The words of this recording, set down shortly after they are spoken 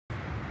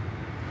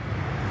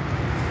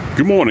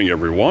Good morning,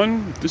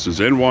 everyone. This is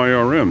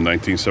NYRM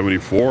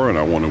 1974, and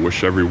I want to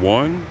wish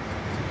everyone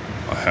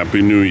a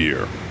Happy New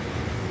Year.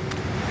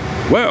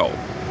 Well,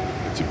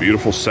 it's a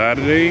beautiful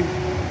Saturday,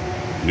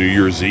 New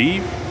Year's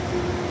Eve,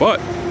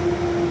 but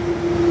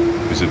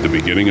is it the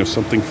beginning of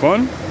something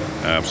fun?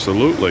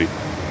 Absolutely.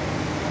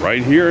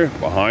 Right here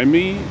behind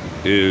me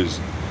is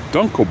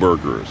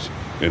Dunkelberger's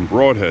in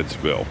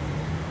Broadheadsville,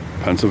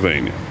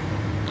 Pennsylvania.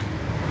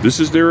 This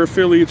is their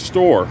affiliate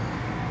store.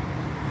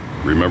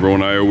 Remember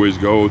when I always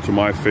go to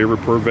my favorite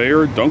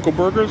purveyor,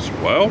 Dunkelberger's?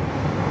 Well,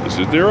 this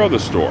is their other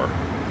store.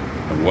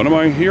 And what am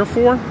I here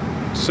for?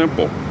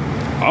 Simple.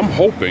 I'm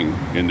hoping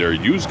in their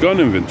used gun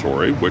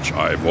inventory, which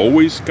I've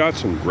always got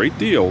some great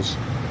deals,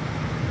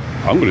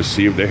 I'm going to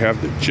see if they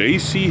have the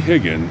J.C.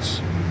 Higgins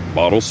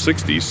Model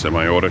 60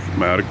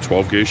 semi-automatic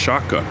 12-gauge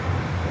shotgun.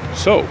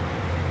 So,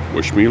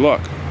 wish me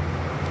luck.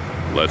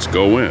 Let's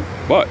go in.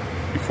 But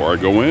before I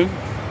go in,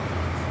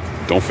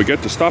 don't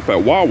forget to stop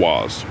at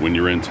Wawa's when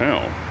you're in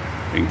town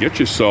and get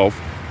yourself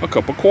a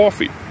cup of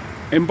coffee.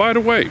 And by the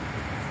way,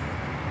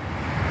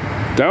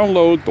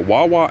 download the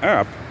Wawa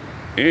app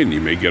and you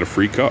may get a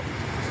free cup.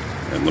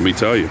 And let me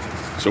tell you,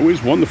 it's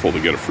always wonderful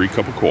to get a free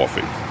cup of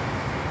coffee.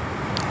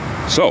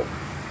 So,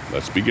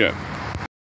 let's begin.